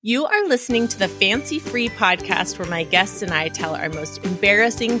You are listening to the Fancy Free podcast where my guests and I tell our most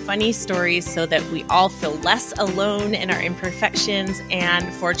embarrassing, funny stories so that we all feel less alone in our imperfections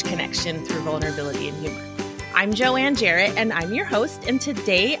and forge connection through vulnerability and humor. I'm Joanne Jarrett, and I'm your host, and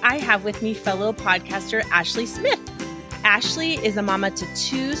today I have with me fellow podcaster Ashley Smith. Ashley is a mama to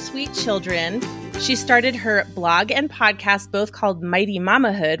two sweet children. She started her blog and podcast, both called Mighty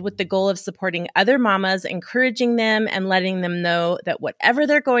Mamahood, with the goal of supporting other mamas, encouraging them, and letting them know that whatever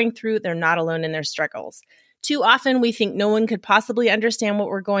they're going through, they're not alone in their struggles. Too often, we think no one could possibly understand what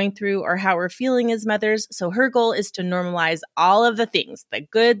we're going through or how we're feeling as mothers, so her goal is to normalize all of the things, the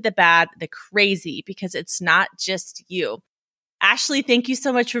good, the bad, the crazy, because it's not just you. Ashley, thank you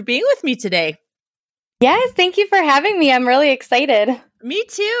so much for being with me today. Yes, thank you for having me. I'm really excited. Me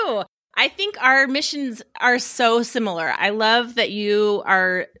too. I think our missions are so similar. I love that you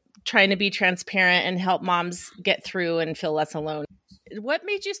are trying to be transparent and help moms get through and feel less alone. What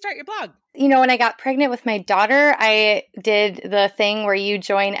made you start your blog? You know, when I got pregnant with my daughter, I did the thing where you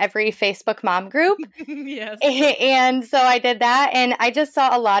join every Facebook mom group. Yes. And so I did that. And I just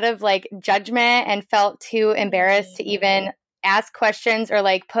saw a lot of judgment and felt too embarrassed to even ask questions or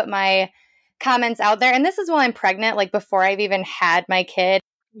put my comments out there. And this is while I'm pregnant, before I've even had my kid.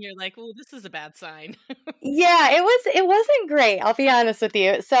 You're like, well, this is a bad sign. Yeah, it wasn't great. I'll be honest with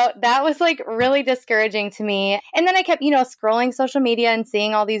you. So that was really discouraging to me. And then I kept, scrolling social media and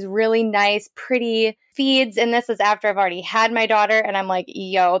seeing all these really nice, pretty feeds. And this is after I've already had my daughter. And I'm like,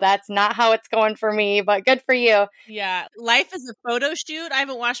 yo, that's not how it's going for me, but good for you. Yeah. Life is a photo shoot. I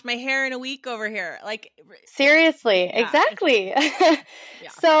haven't washed my hair in a week over here. Seriously, yeah. Exactly. Yeah.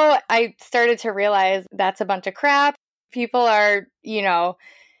 So I started to realize that's a bunch of crap. People are,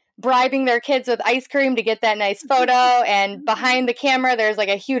 bribing their kids with ice cream to get that nice photo. And behind the camera, there's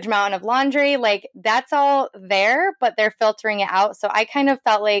a huge mountain of laundry. That's all there, but they're filtering it out. So I kind of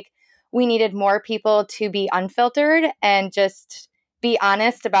felt like we needed more people to be unfiltered and just be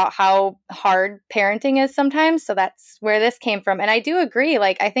honest about how hard parenting is sometimes. So that's where this came from. And I do agree.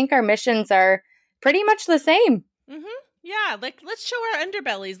 I think our missions are pretty much the same. Mm-hmm. Yeah, let's show our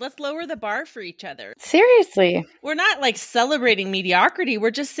underbellies. Let's lower the bar for each other. Seriously. We're not celebrating mediocrity. We're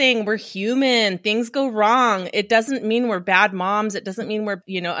just saying we're human. Things go wrong. It doesn't mean we're bad moms. It doesn't mean we're,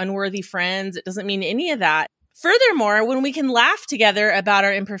 unworthy friends. It doesn't mean any of that. Furthermore, when we can laugh together about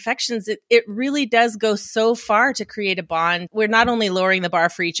our imperfections, it really does go so far to create a bond. We're not only lowering the bar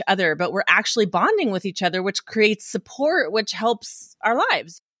for each other, but we're actually bonding with each other, which creates support, which helps our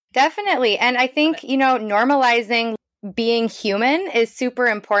lives. Definitely. And I think, normalizing being human is super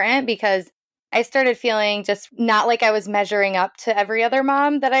important because I started feeling just not like I was measuring up to every other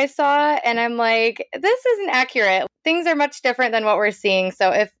mom that I saw. And I'm like, this isn't accurate. Things are much different than what we're seeing. So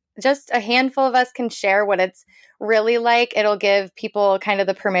if just a handful of us can share what it's really like, it'll give people kind of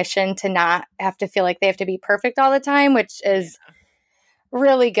the permission to not have to feel like they have to be perfect all the time, which is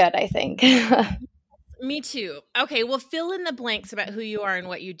really good, I think. Me too. Okay, well, fill in the blanks about who you are and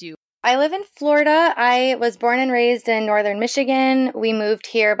what you do. I live in Florida. I was born and raised in northern Michigan. We moved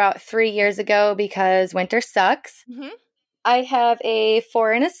here about 3 years ago because winter sucks. Mm-hmm. I have a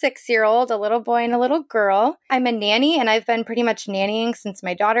 4 and a 6-year-old, a little boy and a little girl. I'm a nanny, and I've been pretty much nannying since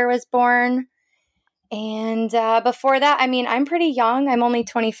my daughter was born. And before that, I'm pretty young. I'm only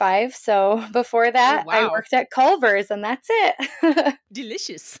 25. So before that, I worked at Culver's, and that's it.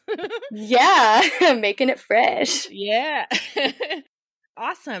 Delicious. Yeah, making it fresh. Yeah.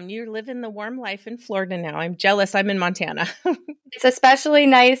 Awesome. You're living the warm life in Florida now. I'm jealous. I'm in Montana. It's especially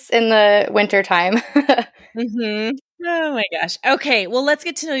nice in the wintertime. Mm-hmm. Oh my gosh. Okay. Well, let's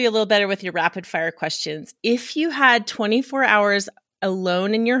get to know you a little better with your rapid fire questions. If you had 24 hours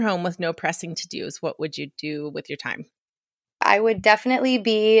alone in your home with no pressing to-dos, what would you do with your time? I would definitely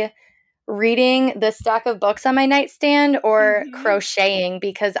be reading the stack of books on my nightstand or crocheting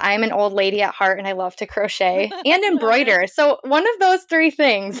because I'm an old lady at heart and I love to crochet and embroider. So one of those three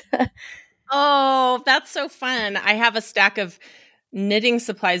things. Oh, that's so fun. I have a stack of knitting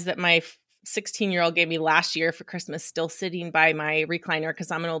supplies that my 16-year-old gave me last year for Christmas, still sitting by my recliner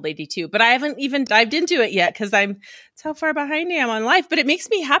because I'm an old lady too. But I haven't even dived into it yet because it's how far behind I am on life. But it makes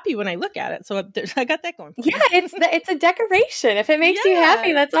me happy when I look at it. So I got that going. Yeah, it's a decoration. If it makes you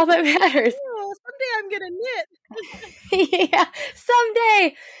happy, that's all that matters. Oh, someday I'm going to knit. Yeah,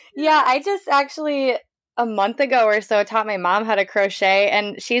 someday. Yeah, I just actually a month ago or so taught my mom how to crochet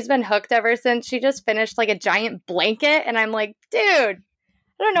and she's been hooked ever since. She just finished a giant blanket and I'm like, dude,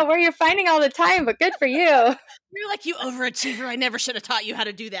 I don't know where you're finding all the time, but good for you. You're like, you overachiever. I never should have taught you how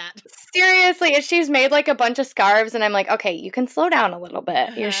to do that. Seriously, she's made a bunch of scarves and I'm like, okay, you can slow down a little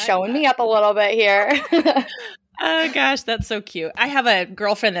bit. You're showing me up a little bit here. Oh gosh, that's so cute. I have a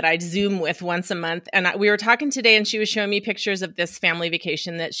girlfriend that I Zoom with once a month, and we were talking today, and she was showing me pictures of this family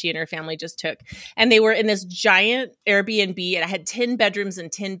vacation that she and her family just took, and they were in this giant Airbnb, and it had 10 bedrooms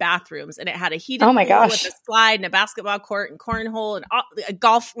and 10 bathrooms, and it had a heated pool with a slide and a basketball court and cornhole and a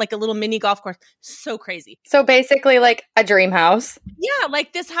golf, like a little mini golf course. So crazy. So basically, like a dream house. Yeah,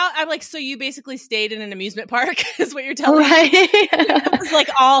 like this house. I'm like, so you basically stayed in an amusement park, is what you're telling me. It was like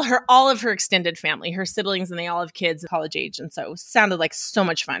all of her extended family, her siblings, and they all have kids college age, and so it sounded like so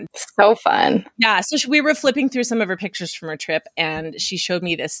much fun. So fun. Yeah, so we were flipping through some of her pictures from her trip, and she showed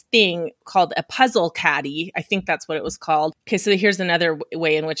me this thing called a puzzle caddy. I think that's what it was called. Okay, so here's another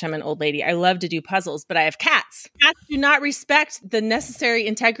way in which I'm an old lady. I love to do puzzles, but I have cats. Cats do not respect the necessary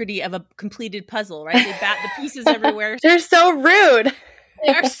integrity of a completed puzzle, right? They bat the pieces everywhere. They're so rude.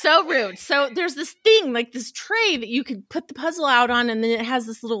 They are so rude. So there's this thing, like this tray that you could put the puzzle out on, and then it has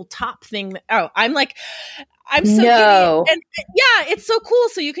this little top thing. I'm so no. giddy. And yeah, it's so cool.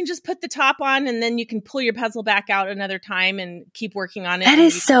 So you can just put the top on, and then you can pull your puzzle back out another time and keep working on it. That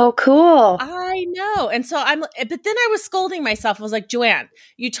is so cool. I know. And so but then I was scolding myself. I was like, Joanne,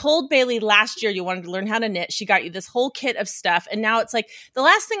 you told Bailey last year you wanted to learn how to knit. She got you this whole kit of stuff. And now it's like, the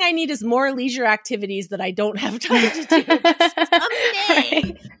last thing I need is more leisure activities that I don't have time to do.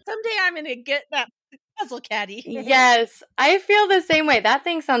 Someday I'm going to get that puzzle caddy. Yes, I feel the same way. That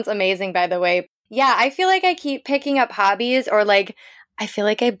thing sounds amazing, by the way. Yeah, I feel like I keep picking up hobbies, or like, I feel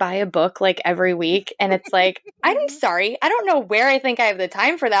like I buy a book like every week, and it's like, I'm sorry, I don't know where I think I have the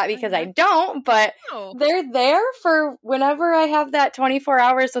time for that, because I don't, but they're there for whenever I have that 24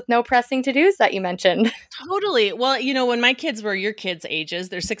 hours with no pressing to-dos that you mentioned. Totally. Well, when my kids were your kids' ages,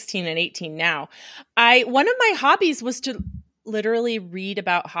 they're 16 and 18 now, one of my hobbies was to literally read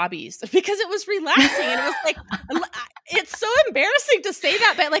about hobbies, because it was relaxing, and it was like, it's so embarrassing to say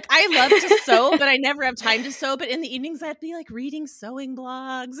that, but like, I love to sew, but I never have time to sew. But in the evenings, I'd be like reading sewing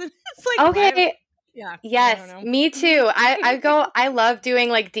blogs, and it's like, okay. Yeah. Yes, me too. I love doing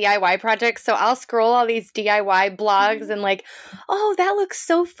like DIY projects. So I'll scroll all these DIY blogs and like, oh, that looks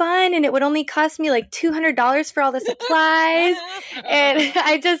so fun. And it would only cost me like $200 for all the supplies. And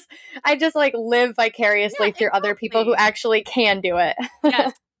I just like live vicariously through other people who actually can do it.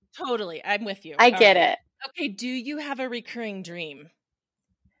 Yes, totally. I'm with you. I get it. Okay. Do you have a recurring dream?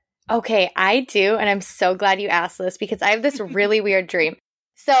 Okay, I do. And I'm so glad you asked this, because I have this really weird dream.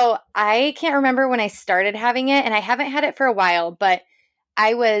 So I can't remember when I started having it, and I haven't had it for a while, but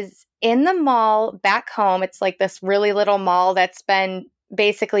I was in the mall back home. It's like this really little mall that's been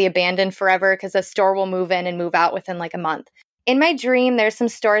basically abandoned forever, because the store will move in and move out within like a month. In my dream, there's some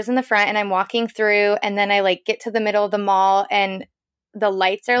stores in the front, and I'm walking through, and then I like get to the middle of the mall, and the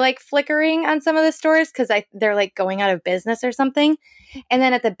lights are like flickering on some of the stores because they're like going out of business or something. And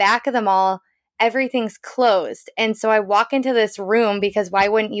then at the back of the mall, everything's closed. And so I walk into this room, because why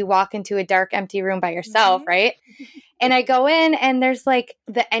wouldn't you walk into a dark, empty room by yourself, right? And I go in, and there's like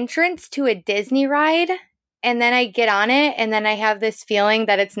the entrance to a Disney ride. And then I get on it, and then I have this feeling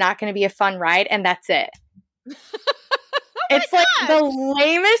that it's not going to be a fun ride, and that's it. It's like the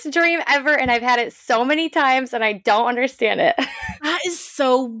lamest dream ever, and I've had it so many times, and I don't understand it. That is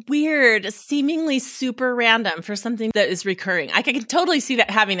so weird. Seemingly super random for something that is recurring. I can totally see that,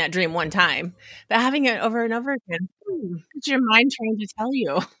 having that dream one time, but having it over and over again. What's your mind trying to tell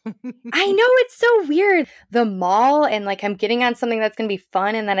you? I know, it's so weird. The mall, and like I'm getting on something that's going to be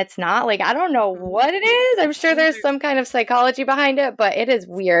fun, and then it's not. Like, I don't know what it is. I'm sure there's some kind of psychology behind it, but it is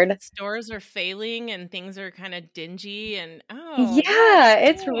weird. Stores are failing, and things are kind of dingy, and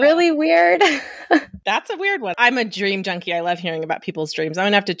it's really weird. That's a weird one. I'm a dream junkie. I love hearing about people's dreams. I'm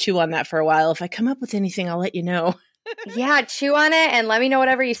going to have to chew on that for a while. If I come up with anything, I'll let you know. Yeah, chew on it and let me know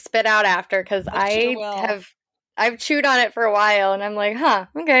whatever you spit out after, because I've chewed on it for a while, and I'm like,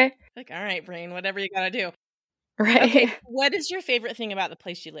 okay. Like, all right, brain, whatever you got to do. Right. Okay, what is your favorite thing about the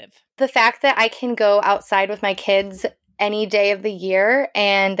place you live? The fact that I can go outside with my kids any day of the year,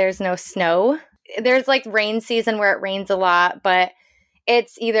 and there's no snow. There's like rain season where it rains a lot, but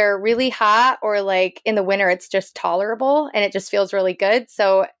it's either really hot, or like in the winter, it's just tolerable, and it just feels really good.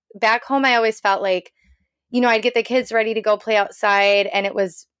 So back home, I always felt like, I'd get the kids ready to go play outside, and it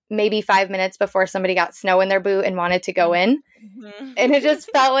was maybe 5 minutes before somebody got snow in their boot and wanted to go in. Mm-hmm. And it just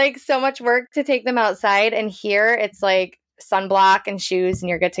felt like so much work to take them outside. And here it's like sunblock and shoes, and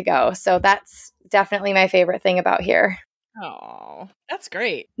you're good to go. So that's definitely my favorite thing about here. Oh, that's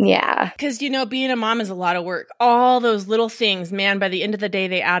great. Yeah. Because, being a mom is a lot of work. All those little things, man, by the end of the day,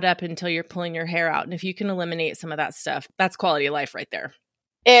 they add up until you're pulling your hair out. And if you can eliminate some of that stuff, that's quality of life right there.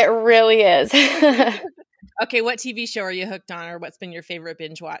 It really is. Okay, what TV show are you hooked on, or what's been your favorite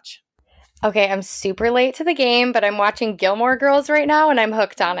binge watch? Okay, I'm super late to the game, but I'm watching Gilmore Girls right now and I'm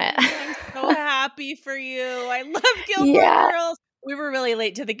hooked on it. I'm so happy for you. I love Gilmore Yeah. Girls. We were really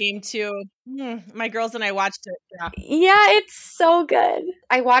late to the game too. My girls and I watched it. Yeah. Yeah, it's so good.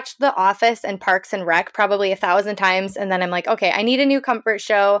 I watched The Office and Parks and Rec probably 1,000 times, and then I'm like, okay, I need a new comfort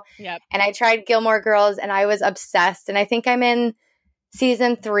show. Yep. And I tried Gilmore Girls, and I was obsessed. And I think I'm in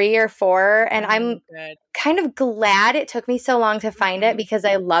season 3 or 4, and I'm good. kind of glad it took me so long to find it because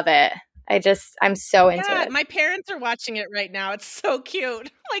I love it. I'm so into it. My parents are watching it right now. It's so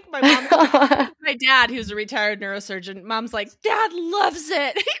cute. Like my mom, my dad, who's a retired neurosurgeon, mom's like, Dad loves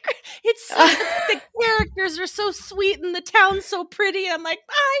it. It's so, the characters are so sweet and the town's so pretty. I'm like,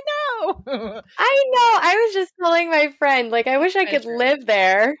 I know. I was just telling my friend, like, I wish I could live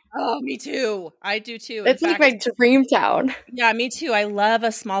there. Oh, me too. I do too. It's like my dream town. Yeah, me too. I love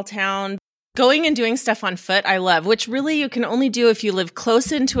a small town. Going and doing stuff on foot, I love, which really you can only do if you live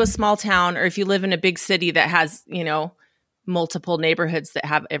close into a small town or if you live in a big city that has, multiple neighborhoods that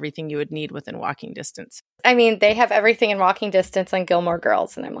have everything you would need within walking distance. I mean, they have everything in walking distance on Gilmore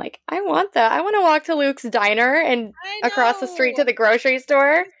Girls. And I'm like, I want that. I want to walk to Luke's diner and across the street to the grocery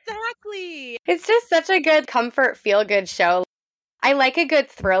store. Exactly. It's just such a good comfort, feel-good show. I like a good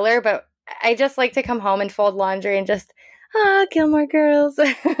thriller, but I just like to come home and fold laundry and just, Gilmore Girls.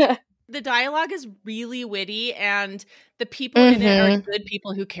 The dialogue is really witty and the people in it are good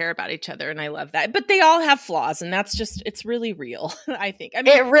people who care about each other. And I love that. But they all have flaws and it's really real, I think. I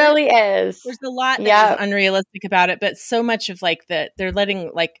mean, it really is. There's a lot that is unrealistic about it, but so much of they're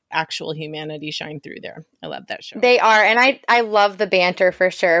letting actual humanity shine through there. I love that show. They are. And I love the banter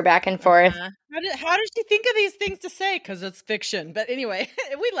for sure, back and forth. How did she think of these things to say? Because it's fiction. But anyway,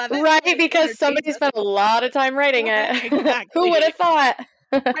 we love it. Right, because somebody spent a lot of time writing it. Exactly. Who would have thought?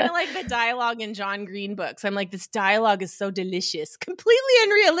 Kind of like the dialogue in John Green books. I'm like, this dialogue is so delicious. Completely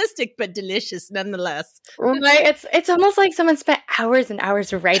unrealistic, but delicious nonetheless. Right? It's almost like someone spent hours and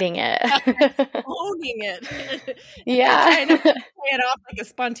hours writing it. Owning it. Yeah. Trying to play it off like a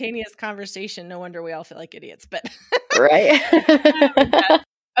spontaneous conversation. No wonder we all feel like idiots. But right.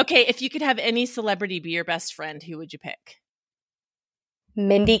 Okay, if you could have any celebrity be your best friend, who would you pick?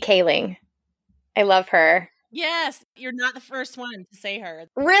 Mindy Kaling. I love her. Yes, you're not the first one to say her.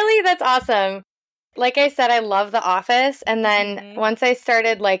 Really? That's awesome. Like I said, I love The Office. And then once I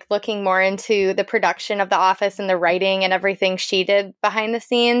started looking more into the production of The Office and the writing and everything she did behind the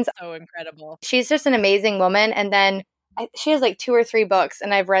scenes. So incredible. She's just an amazing woman. And then she has 2 or 3 books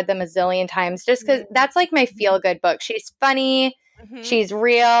and I've read them a zillion times just because that's my feel-good book. She's funny. She's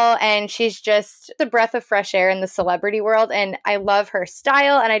real and she's just a breath of fresh air in the celebrity world. And I love her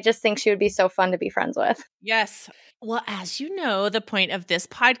style. And I just think she would be so fun to be friends with. Yes. Well, as you know, the point of this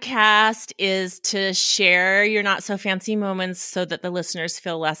podcast is to share your not so fancy moments so that the listeners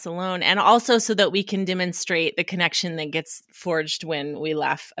feel less alone. And also so that we can demonstrate the connection that gets forged when we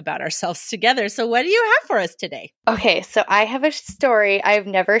laugh about ourselves together. So what do you have for us today? Okay. So I have a story I've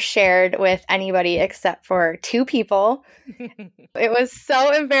never shared with anybody except for 2 people. It was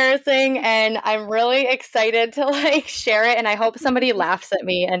so embarrassing and I'm really excited to share it. And I hope somebody laughs at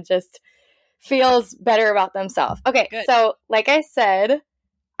me and just feels better about themselves. Okay, good. So like I said,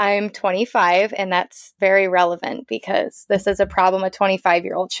 I'm 25 and that's very relevant because this is a problem a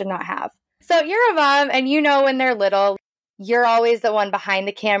 25-year-old should not have. So you're a mom and when they're little, you're always the one behind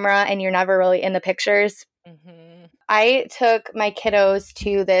the camera and you're never really in the pictures. I took my kiddos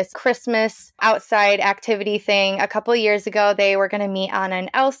to this Christmas outside activity thing a couple of years ago. They were going to meet Anna and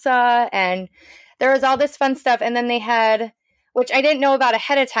Elsa and there was all this fun stuff. And then they had, which I didn't know about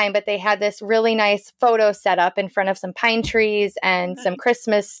ahead of time, but they had this really nice photo set up in front of some pine trees and some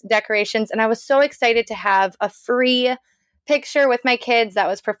Christmas decorations. And I was so excited to have a free picture with my kids that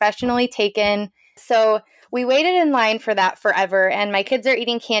was professionally taken. So we waited in line for that forever. And my kids are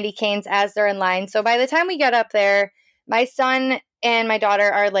eating candy canes as they're in line. So by the time we get up there, my son and my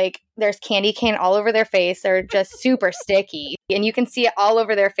daughter are there's candy cane all over their face. They're just super sticky and you can see it all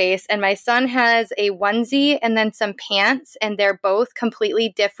over their face. And my son has a onesie and then some pants and they're both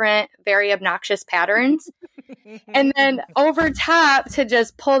completely different, very obnoxious patterns. And then over top to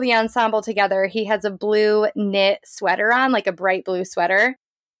just pull the ensemble together, he has a blue knit sweater on, a bright blue sweater.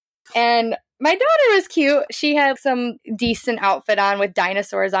 And my daughter was cute. She had some decent outfit on with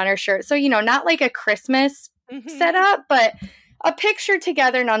dinosaurs on her shirt. So, not like a Christmas setup, but a picture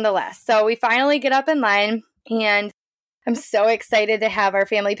together nonetheless. So we finally get up in line and I'm so excited to have our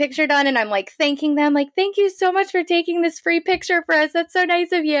family picture done. And I'm thanking them, thank you so much for taking this free picture for us. That's so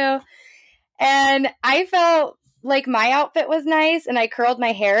nice of you. And I felt like my outfit was nice and I curled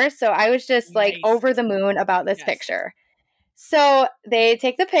my hair. So I was just nice. Over the moon about this picture. So they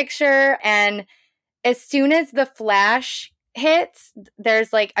take the picture, and as soon as the flash hits,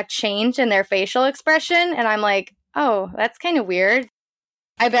 there's like a change in their facial expression. And I'm like, oh, that's kind of weird.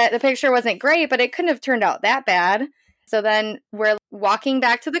 I bet the picture wasn't great, but it couldn't have turned out that bad. So then we're walking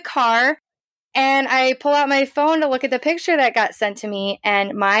back to the car, and I pull out my phone to look at the picture that got sent to me,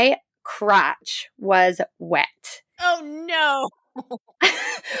 and my crotch was wet. Oh, no.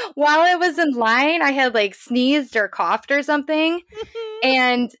 While I was in line, I had like sneezed or coughed or something.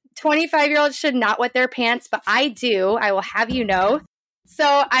 And 25-year-olds should not wet their pants, but I do. I will have you know. So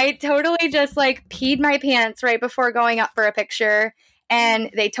I totally just like peed my pants right before going up for a picture. And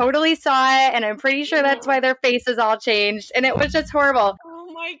they totally saw it. And I'm pretty sure that's why their faces all changed. And it was just horrible.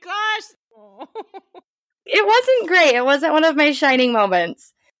 Oh my gosh. It wasn't great. It wasn't one of my shining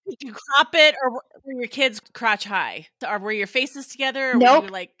moments. Did you crop it, or were your kids crotch high? Or were your faces together? Or Nope. were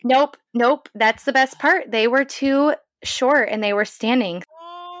you like... Nope. That's the best part. They were too short and they were standing.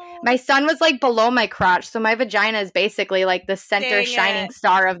 Oh, My son was like below my crotch. So my vagina is basically like the center dang shining it.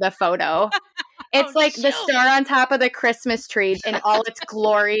 star of the photo. It's Oh, like the shoot. star on top of the Christmas tree in all its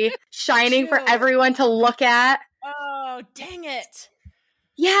glory, shining for Shoot. everyone to look at. Oh, dang it.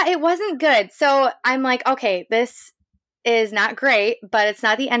 Yeah, it wasn't good. So I'm like, okay, this is not great, but it's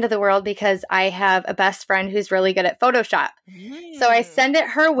not the end of the world because I have a best friend who's really good at Photoshop. So I send it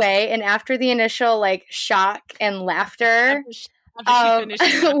her way, and after the initial like shock and laughter, After she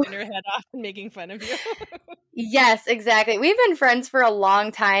finished laughing her head off and making fun of you. yes, exactly. We've been friends for a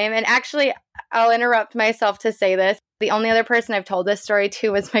long time, and actually, I'll interrupt myself to say this. The only other person I've told this story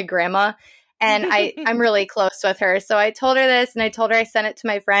to was my grandma, and I'm really close with her. So I told her this, and I told her I sent it to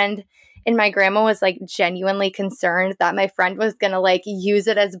my friend. And my grandma was like genuinely concerned that my friend was going to like use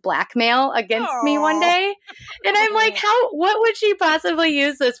it as blackmail against me one day. And I'm like, what would she possibly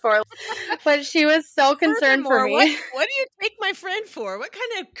use this for? But she was so concerned for me. What do you take my friend for? What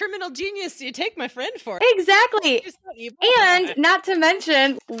kind of criminal genius do you take my friend for? Exactly. She's so evil. And not to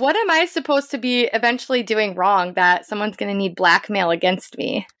mention, what am I supposed to be eventually doing wrong that someone's going to need blackmail against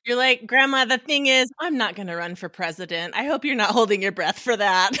me? You're like, Grandma, the thing is, I'm not going to run for president. I hope you're not holding your breath for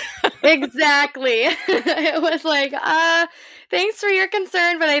that. Exactly. It was like, thanks for your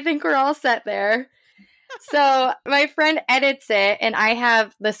concern, but I think we're all set there. So my friend edits it, and I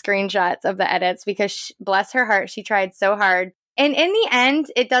have the screenshots of the edits because, bless her heart, she tried so hard. And in the end,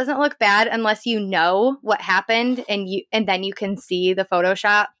 it doesn't look bad unless you know what happened and then you can see the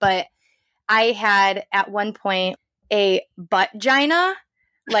Photoshop. But I had at one point a butt-gina.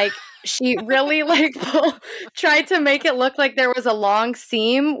 Like, she really like tried to make it look like there was a long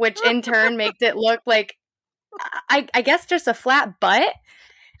seam, which in turn made it look like, I guess, just a flat butt.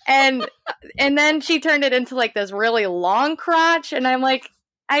 And then she turned it into like this really long crotch. And I'm like,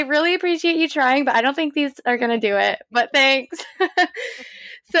 I really appreciate you trying, but I don't think these are going to do it. But thanks.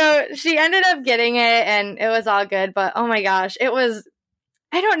 So she ended up getting it, and it was all good. But oh my gosh, it was,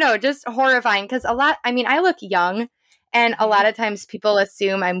 I don't know, just horrifying. Because I look young. And a lot of times people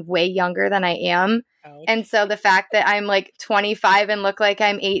assume I'm way younger than I am. Ouch. And so the fact that I'm like 25 and look like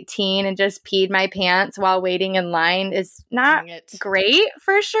I'm 18 and just peed my pants while waiting in line is not great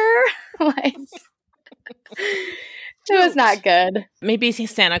for sure. Like, it was not good. Maybe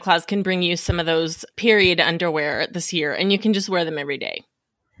Santa Claus can bring you some of those period underwear this year, and you can just wear them every day.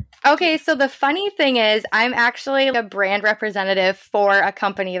 Okay, so the funny thing is, I'm actually a brand representative for a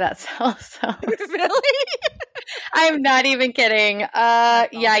company that sells those. Really? I'm not even kidding.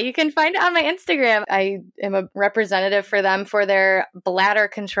 Yeah, you can find it on my Instagram. I am a representative for them for their bladder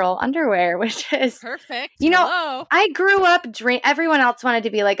control underwear, which is perfect. You know, I grew up everyone else wanted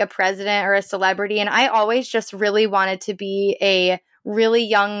to be like a president or a celebrity, and I always just really wanted to be a really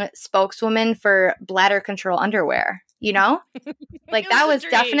young spokeswoman for bladder control underwear. You know, like that was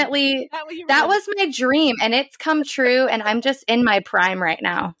definitely, that was my dream, and it's come true, and I'm just in my prime right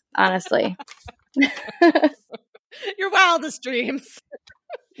now, honestly. Your wildest dreams.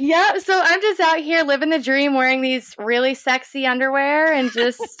 Yeah, so I'm just out here living the dream, wearing these really sexy underwear and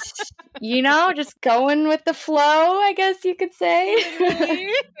just, just going with the flow, I guess you could say.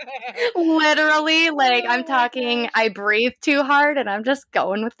 Literally, like I'm talking, I breathe too hard and I'm just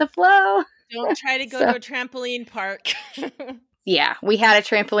going with the flow. Don't try to go to a trampoline park. Yeah, we had a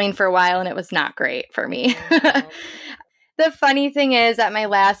trampoline for a while and it was not great for me. The funny thing is, at my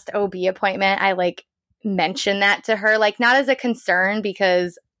last OB appointment, I mentioned that to her, not as a concern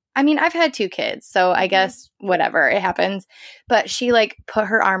because, I've had 2 kids, so I guess whatever, it happens. But she put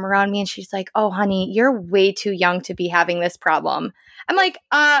her arm around me and she's like, "Oh, honey, you're way too young to be having this problem." I'm like,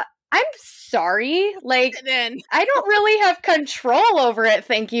 I'm sorry. Like, Then I don't really have control over it.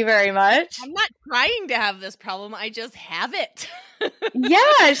 Thank you very much. I'm not trying to have this problem. I just have it.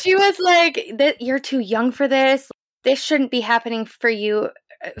 Yeah, she was like, you're too young for this. This shouldn't be happening for you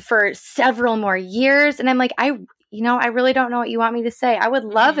for several more years. And I'm like, I really don't know what you want me to say. I would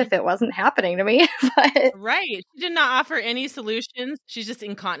love if it wasn't happening to me. But Right. She did not offer any solutions. She's just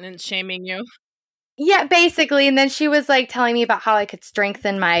incontinence shaming you. yeah, basically. And then she was like telling me about how I could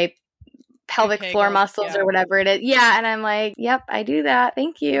strengthen my pelvic floor muscles or whatever it is. Yeah. And I'm like, yep, I do that.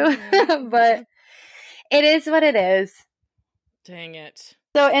 Thank you. But it is what it is. Dang it.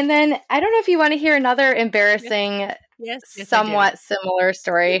 So, and then I don't know if you want to hear another embarrassing, somewhat similar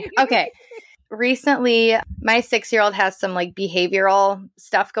story. Okay. Recently, my 6-year-old has some like behavioral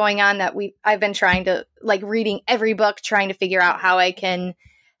stuff going on that I've been trying to like reading every book, trying to figure out how I can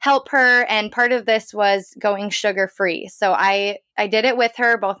help her. And part of this was going sugar-free. So I did it with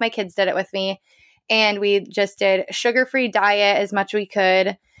her. Both my kids did it with me. And we just did sugar-free diet as much as we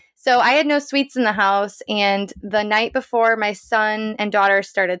could. So I had no sweets in the house. And the night before my son and daughter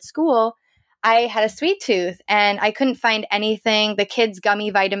started school, I had a sweet tooth and I couldn't find anything. The kids' gummy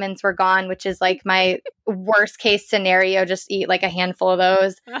vitamins were gone, which is like my worst case scenario. Just eat like a handful of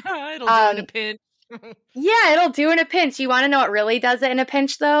those. It'll do in a pinch. Yeah, it'll do in a pinch. You want to know what really does it in a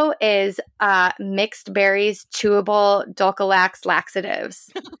pinch, though, is mixed berries, chewable Dulcolax laxatives.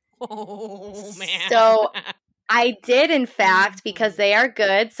 Oh, man. So I did, in fact, because they are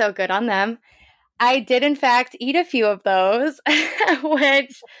good, so good on them. I did, in fact, eat a few of those,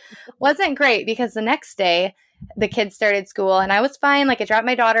 which wasn't great because the next day the kids started school and I was fine. Like I dropped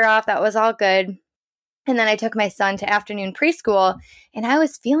my daughter off. That was all good. And then I took my son to afternoon preschool and I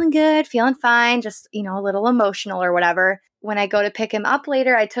was feeling good, feeling fine, just, a little emotional or whatever. When I go to pick him up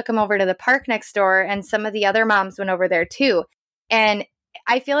later, I took him over to the park next door and some of the other moms went over there too. And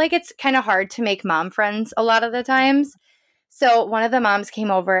I feel like it's kind of hard to make mom friends a lot of the times. So one of the moms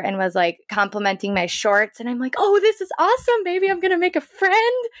came over and was like complimenting my shorts. And I'm like, oh, this is awesome, baby. I'm going to make a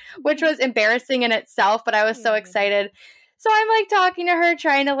friend, which was embarrassing in itself. But I was so excited. So I'm like talking to her,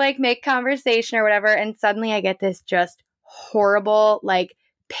 trying to like make conversation or whatever. And suddenly I get this just horrible, like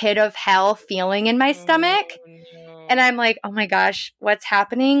pit of hell feeling in my stomach. No. And I'm like, oh my gosh, what's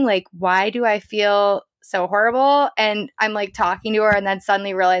happening? Like, why do I feel so horrible? And I'm like talking to her and then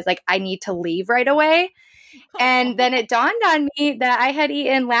suddenly realize like I need to leave right away. And then it dawned on me that I had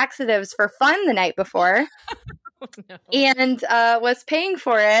eaten laxatives for fun the night before and was paying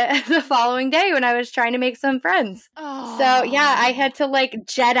for it the following day when I was trying to make some friends. Oh. So yeah, I had to like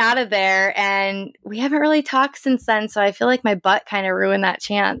jet out of there and we haven't really talked since then. So I feel like my butt kind of ruined that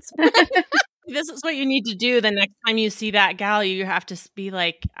chance. This is what you need to do the next time you see that gal. You have to be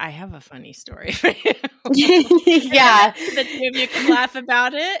like, I have a funny story for you. Yeah. The two of you can laugh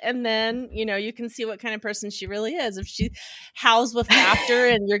about it. And then, you can see what kind of person she really is. If she howls with laughter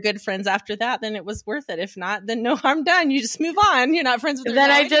and you're good friends after that, then it was worth it. If not, then no harm done. You just move on. You're not friends with her.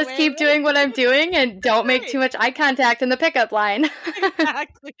 Then I just keep doing what I'm doing and don't make too much eye contact in the pickup line.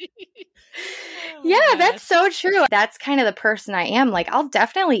 Exactly. Yeah, that's so true. That's kind of the person I am. Like, I'll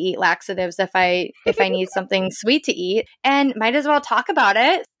definitely eat laxatives if I need something sweet to eat, and might as well talk about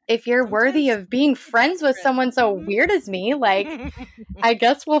it. If you're worthy of being friends with someone so weird as me, like, I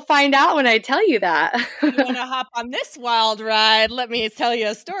guess we'll find out when I tell you that. You want to hop on this wild ride? Let me tell you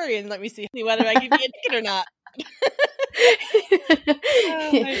a story and let me see whether I give you a ticket or not.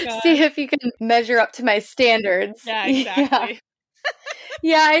 See if you can measure up to my standards. Yeah, exactly.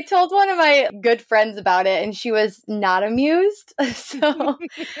 Yeah, I told one of my good friends about it and she was not amused. So I'm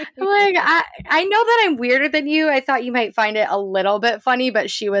like, I know that I'm weirder than you. I thought you might find it a little bit funny, but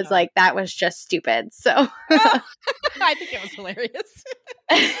she was like, that was just stupid. So I think it was hilarious.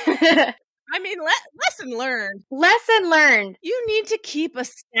 I mean, lesson learned. Lesson learned. You need to keep a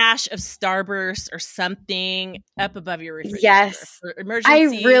stash of Starburst or something up above your refrigerator. Yes, for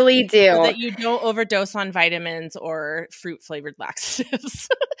emergency. I really do. So that you don't overdose on vitamins or fruit-flavored laxatives.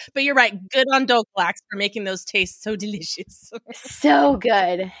 But you're right. Good on Dulcolax for making those taste so delicious. So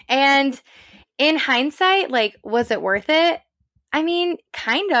good. And in hindsight, like, was it worth it? I mean,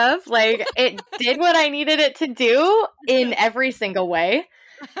 kind of. Like, it did what I needed it to do in every single way.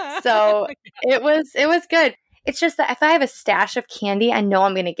 So it was good. It's just that if I have a stash of candy, I know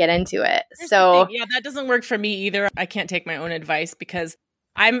I'm going to get into it. So yeah, that doesn't work for me either. I can't take my own advice because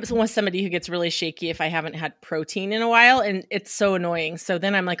I'm somebody who gets really shaky if I haven't had protein in a while, and it's so annoying. So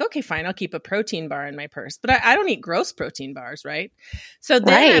then I'm like, okay, fine, I'll keep a protein bar in my purse. But I don't eat gross protein bars, right? So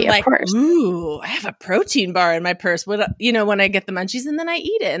then I'm like, ooh, I have a protein bar in my purse. What, when I get the munchies, and then I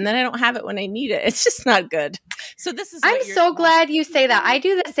eat it, and then I don't have it when I need it. It's just not good. So this is. I'm so glad you say that. I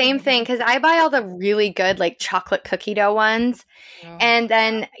do the same thing because I buy all the really good like chocolate cookie dough ones. And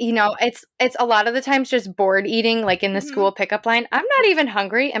then, it's a lot of the times just bored eating, like in the school pickup line. I'm not even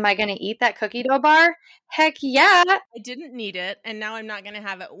hungry. Am I going to eat that cookie dough bar? Heck yeah. I didn't need it. And now I'm not going to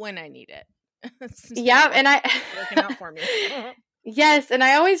have it when I need it. Yeah. And working out for me. Yes. And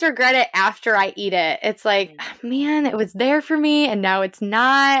I always regret it after I eat it. It's like, man, it was there for me and now it's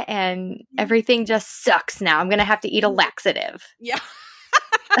not. And everything just sucks now. I'm going to have to eat a laxative. Yeah.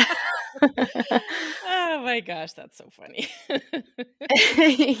 Oh my gosh, that's so funny.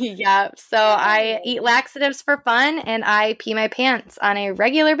 Yeah. So I eat laxatives for fun and I pee my pants on a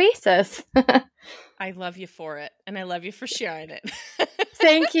regular basis. I love you for it. And I love you for sharing it.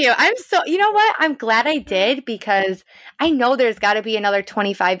 Thank you. You know what? I'm glad I did because I know there's got to be another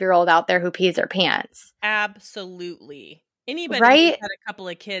 25-year-old out there who pees their pants. Absolutely. Anybody right? who's had a couple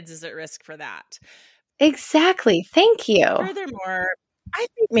of kids is at risk for that. Exactly. Thank you. Furthermore, I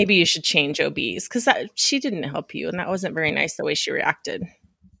think maybe you should change OBs because she didn't help you and that wasn't very nice the way she reacted.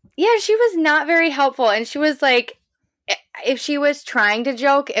 Yeah, she was not very helpful. And she was like, if she was trying to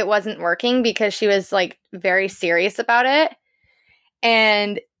joke, it wasn't working because she was like very serious about it.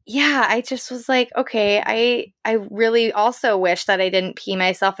 And yeah, I just was like, okay, I really also wish that I didn't pee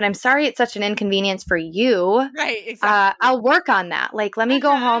myself. And I'm sorry it's such an inconvenience for you. Right, exactly. I'll work on that. Like, let me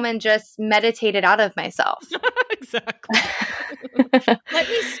go home and just meditate it out of myself. Exactly. Let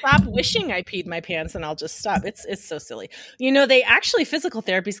me stop wishing I peed my pants and I'll just stop. It's so silly. Physical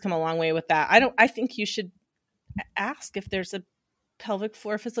therapy's come a long way with that. I think you should ask if there's a pelvic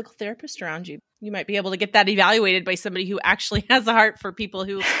floor physical therapist around you. You might be able to get that evaluated by somebody who actually has a heart for people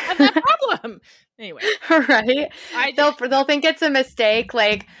who have that problem. Anyway. Right. They'll think it's a mistake.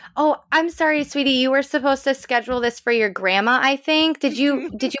 Like, oh, I'm sorry, sweetie. You were supposed to schedule this for your grandma, I think. Did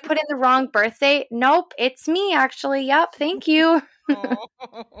you put in the wrong birth date? Nope. It's me, actually. Yep. Thank you.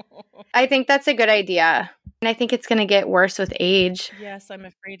 I think that's a good idea. And I think it's going to get worse with age. Yes, I'm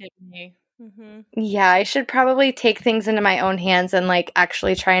afraid it may. Mm-hmm. Yeah, I should probably take things into my own hands and like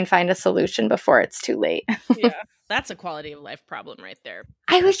actually try and find a solution before it's too late. Yeah, that's a quality of life problem right there.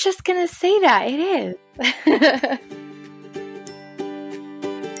 I was just going to say that. It is.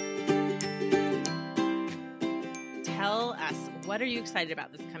 Tell us, what are you excited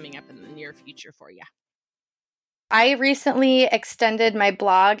about that's coming up in the near future for you? I recently extended my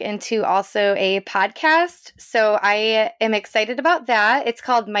blog into also a podcast, so I am excited about that. It's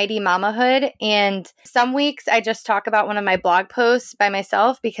called Mighty Mamahood, and some weeks I just talk about one of my blog posts by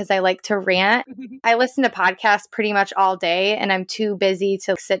myself because I like to rant. I listen to podcasts pretty much all day, and I'm too busy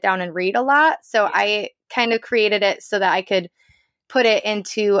to sit down and read a lot, so I kind of created it so that I could put it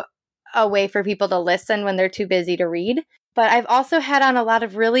into a way for people to listen when they're too busy to read. But I've also had on a lot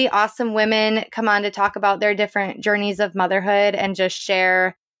of really awesome women come on to talk about their different journeys of motherhood and just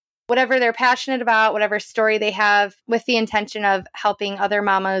share whatever they're passionate about, whatever story they have, with the intention of helping other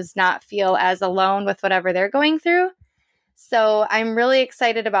mamas not feel as alone with whatever they're going through. So I'm really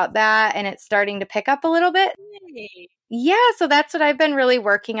excited about that, and it's starting to pick up a little bit. Yay. Yeah, so that's what I've been really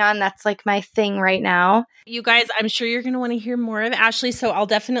working on. That's like my thing right now. You guys, I'm sure you're going to want to hear more of Ashley, so I'll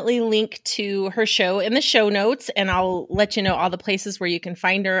definitely link to her show in the show notes, and I'll let you know all the places where you can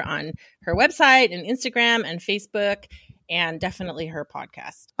find her on her website and Instagram and Facebook, and definitely her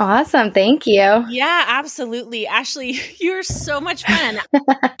podcast. Awesome. Thank you. Yeah, absolutely. Ashley, you're so much fun.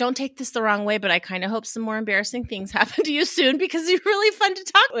 Don't take this the wrong way, but I kind of hope some more embarrassing things happen to you soon because you're really fun to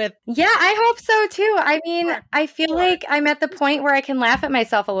talk with. Yeah, I hope so too. I mean, I feel like I'm at the point where I can laugh at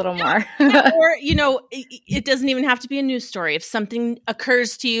myself a little more. Or, it doesn't even have to be a news story. If something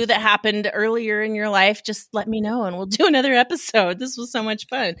occurs to you that happened earlier in your life, just let me know and we'll do another episode. This was so much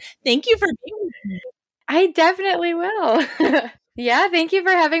fun. Thank you for being with me. I definitely will. Yeah, thank you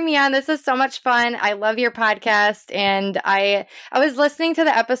for having me on. This is so much fun. I love your podcast. And I was listening to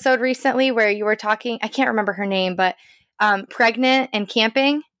the episode recently where you were talking, I can't remember her name, but pregnant and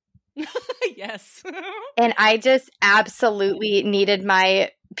camping. Yes. And I just absolutely needed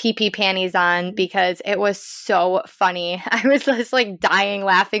my pee-pee panties on because it was so funny. I was just like dying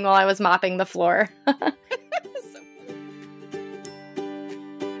laughing while I was mopping the floor.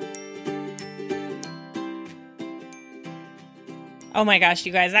 Oh my gosh,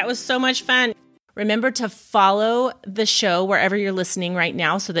 you guys, that was so much fun. Remember to follow the show wherever you're listening right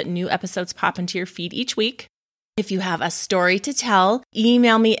now so that new episodes pop into your feed each week. If you have a story to tell,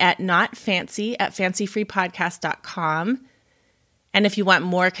 email me at notfancy@fancyfreepodcast.com. And if you want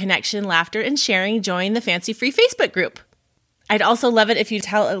more connection, laughter, and sharing, join the Fancy Free Facebook group. I'd also love it if you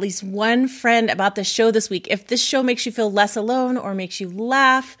tell at least one friend about the show this week. If this show makes you feel less alone or makes you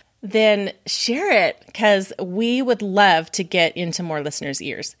laugh, then share it, because we would love to get into more listeners'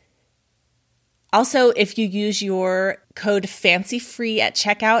 ears. Also, if you use your code FANCYFREE at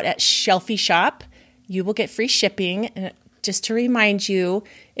checkout at Shelfie Shop, you will get free shipping. And just to remind you,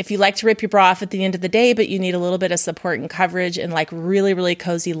 if you like to rip your bra off at the end of the day, but you need a little bit of support and coverage and like really, really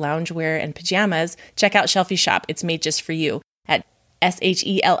cozy loungewear and pajamas, check out Shelfie Shop. It's made just for you at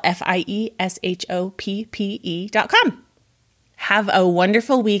SHELFIESHOPPE.com. Have a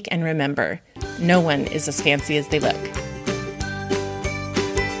wonderful week, and remember, no one is as fancy as they look.